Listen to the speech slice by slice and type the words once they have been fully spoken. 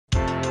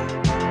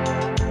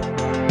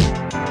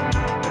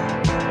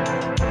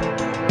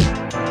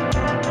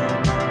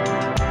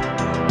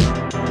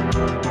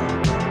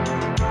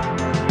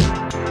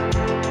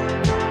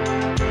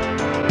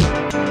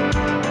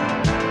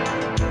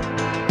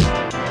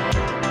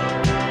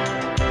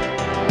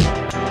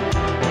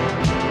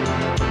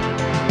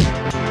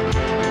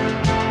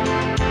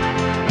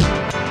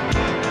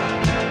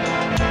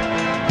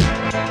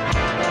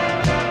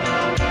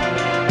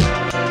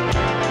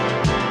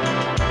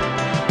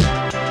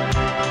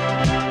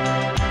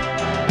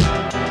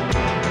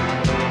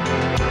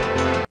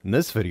In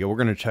this video, we're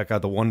going to check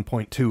out the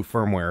 1.2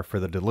 firmware for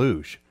the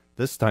Deluge.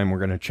 This time we're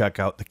going to check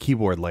out the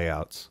keyboard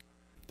layouts.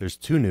 There's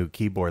two new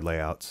keyboard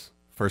layouts.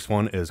 First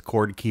one is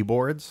Chord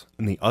Keyboards,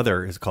 and the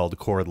other is called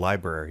Chord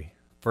Library.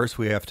 First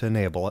we have to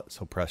enable it,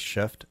 so press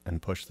Shift and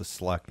push the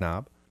select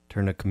knob.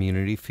 Turn to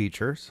Community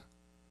Features,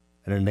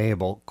 and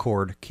enable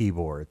Chord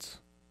Keyboards.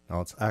 Now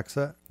let's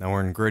exit. Now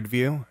we're in Grid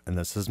View, and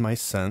this is my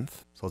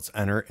synth. So let's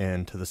enter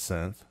into the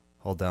synth.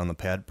 Hold down the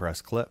pad, press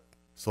Clip.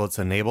 So let's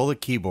enable the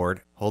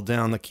keyboard, hold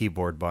down the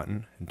keyboard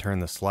button, and turn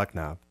the select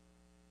knob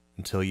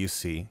until you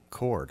see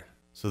chord.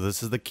 So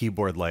this is the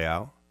keyboard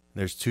layout.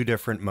 There's two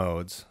different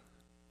modes.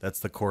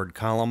 That's the chord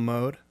column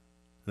mode.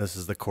 This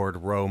is the chord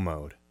row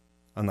mode.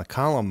 On the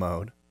column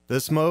mode,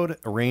 this mode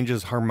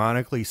arranges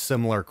harmonically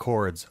similar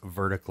chords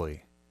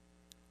vertically.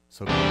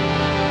 So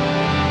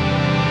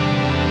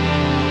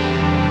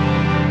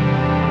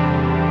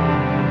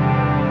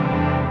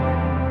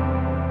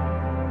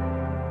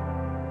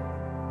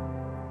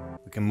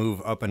we can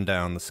move up and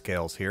down the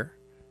scales here.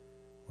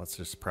 Let's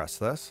just press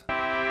this. You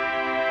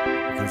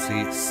can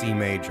see C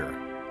major.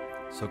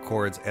 So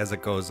chords as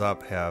it goes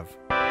up have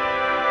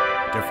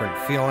different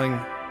feeling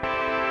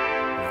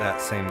of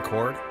that same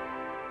chord.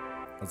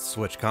 Let's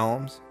switch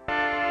columns.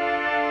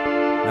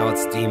 Now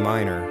it's D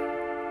minor.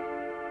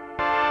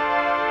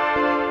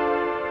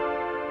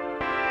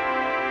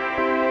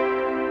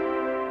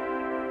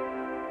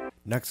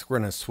 Next we're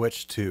going to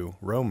switch to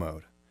row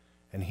mode.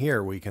 And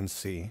here we can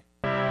see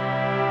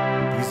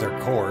these are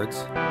chords.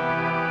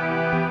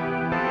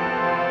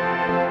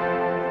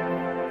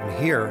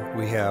 And here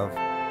we have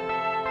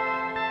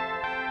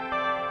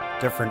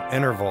different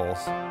intervals.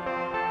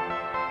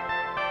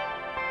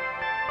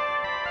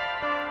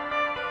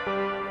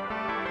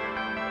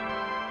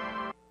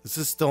 This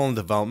is still in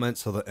development,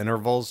 so the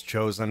intervals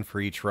chosen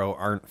for each row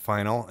aren't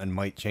final and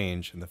might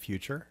change in the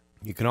future.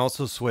 You can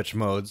also switch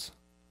modes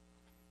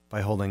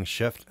by holding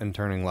Shift and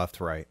turning left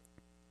to right.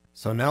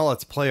 So now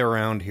let's play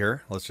around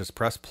here. Let's just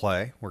press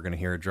play. We're going to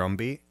hear a drum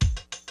beat.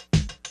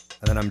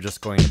 And then I'm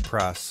just going to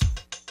press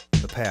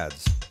the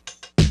pads.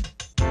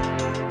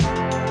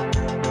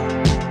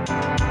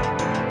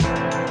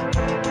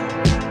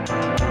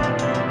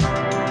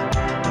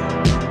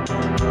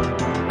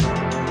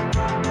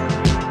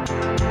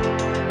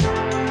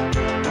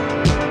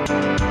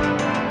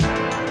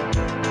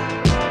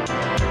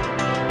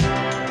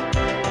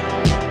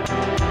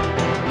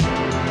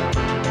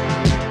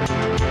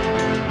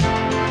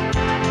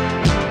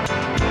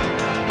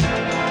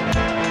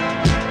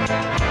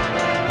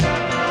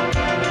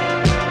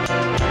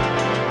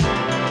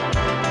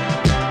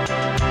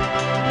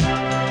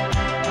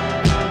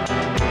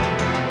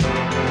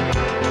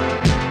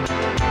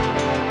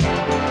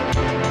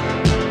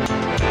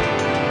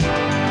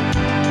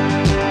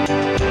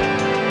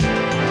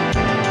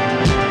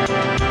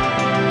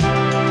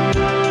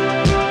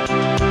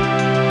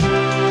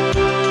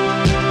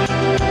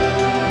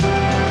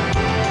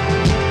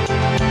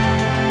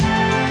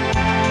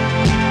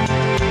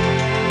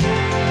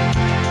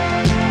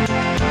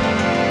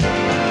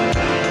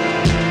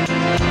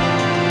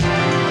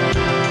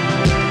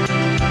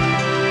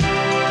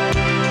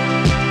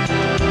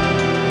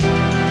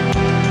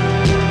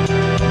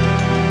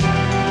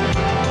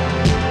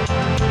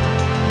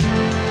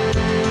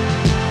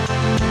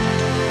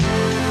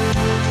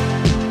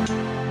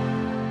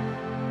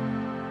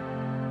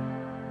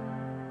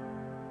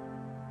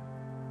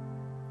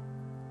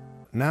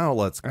 Now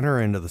let's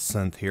enter into the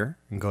synth here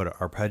and go to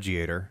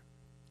Arpeggiator.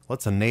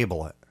 Let's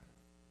enable it.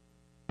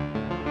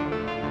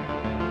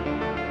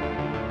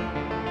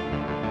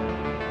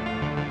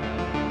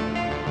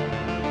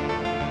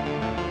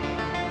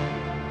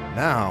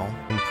 Now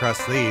I can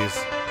press these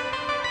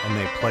and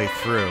they play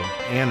through,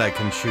 and I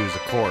can choose a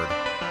chord.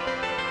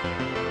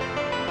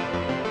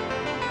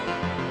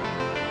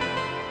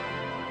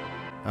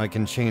 I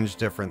can change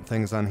different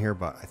things on here,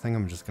 but I think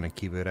I'm just going to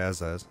keep it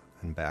as is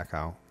and back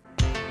out.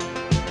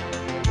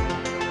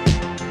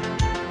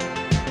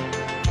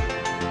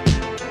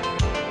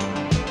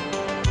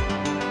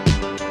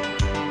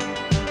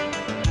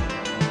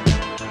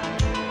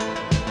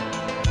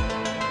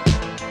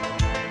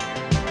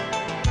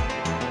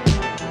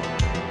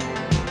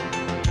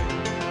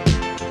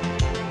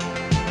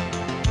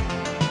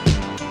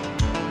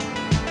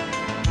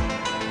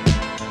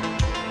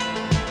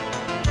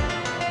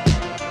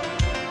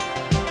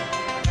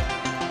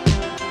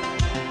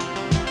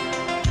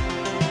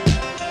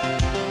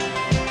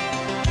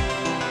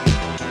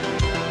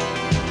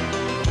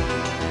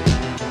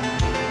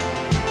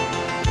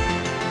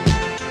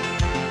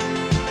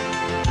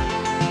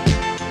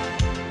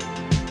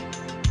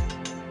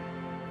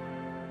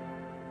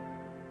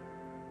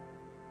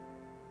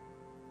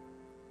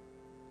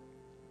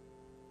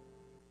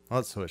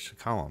 Let's switch to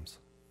columns.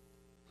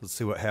 Let's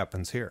see what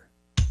happens here.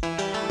 So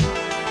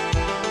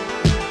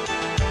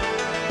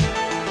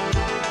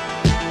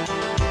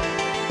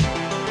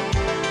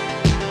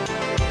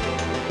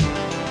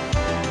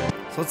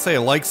let's say I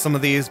like some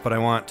of these, but I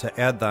want to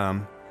add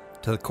them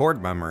to the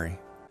chord memory.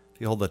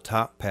 If you hold the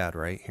top pad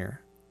right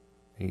here,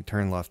 and you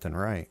turn left and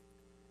right,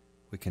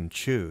 we can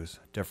choose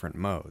different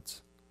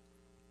modes.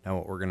 Now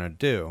what we're going to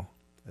do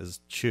is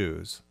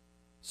choose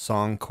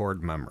Song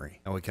Chord Memory.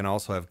 And we can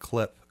also have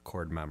Clip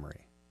Chord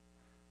Memory.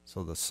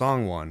 So the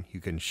song one, you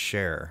can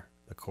share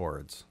the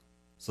chords.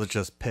 So let's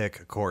just pick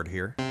a chord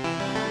here.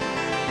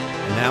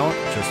 And now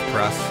just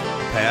press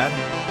the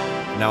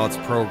pad. Now it's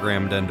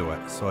programmed into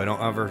it, so I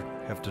don't ever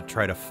have to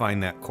try to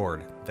find that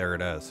chord. There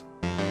it is.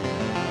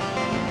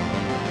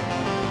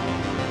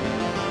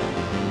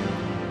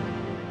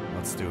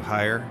 Let's do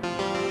higher.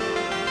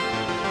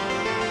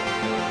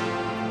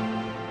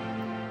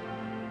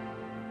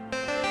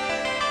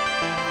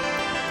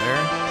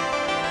 There.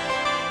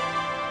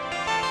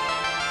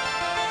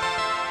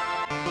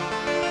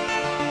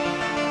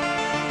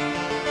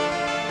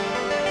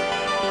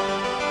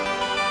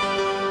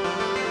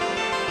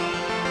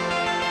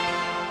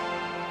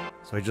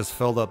 So I just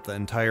filled up the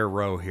entire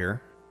row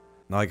here.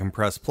 Now I can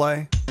press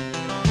play.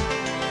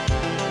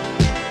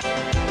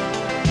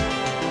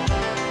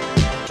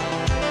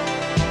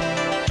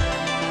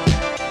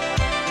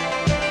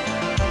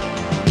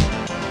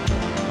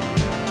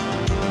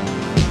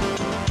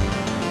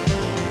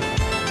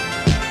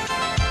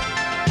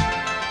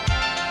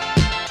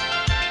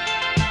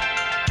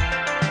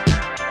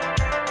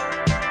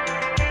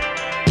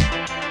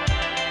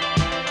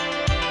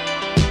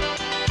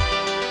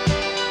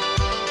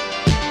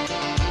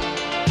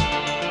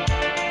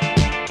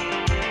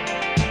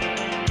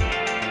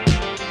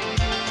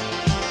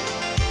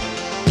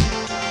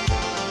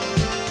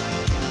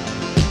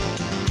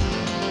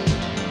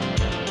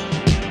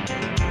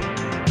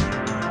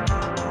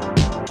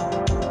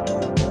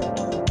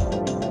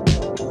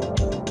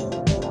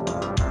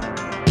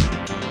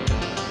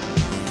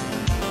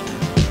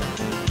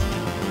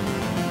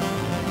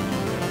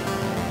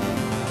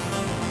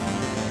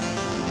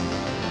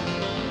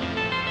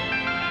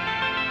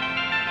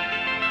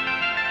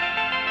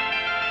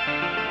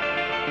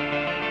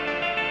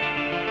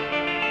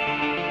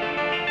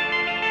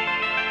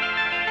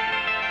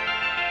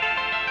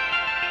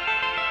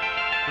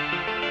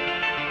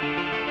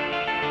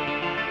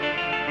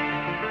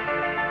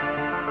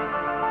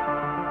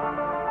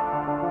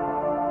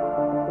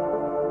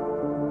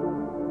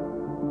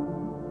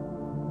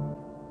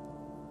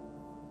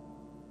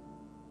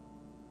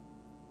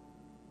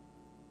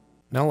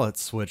 Now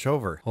let's switch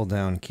over. Hold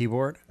down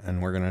keyboard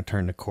and we're going to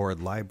turn to Chord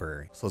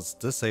Library. So let's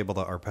disable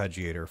the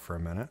arpeggiator for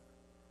a minute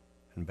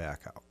and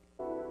back out.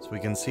 So we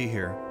can see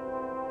here,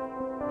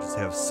 we just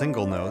have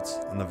single notes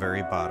on the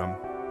very bottom.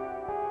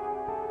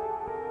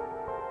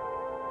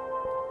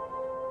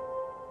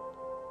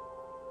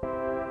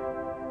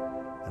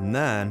 And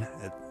then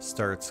it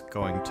starts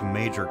going to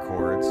major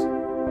chords,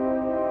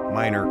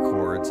 minor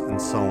chords,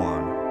 and so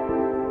on.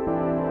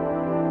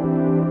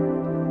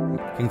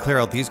 You can clear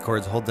out these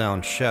chords, hold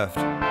down Shift.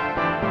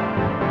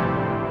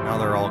 Now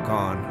they're all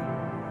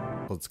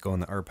gone. Let's go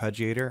in the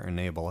arpeggiator,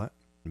 enable it,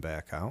 and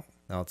back out.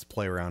 Now let's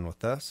play around with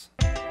this.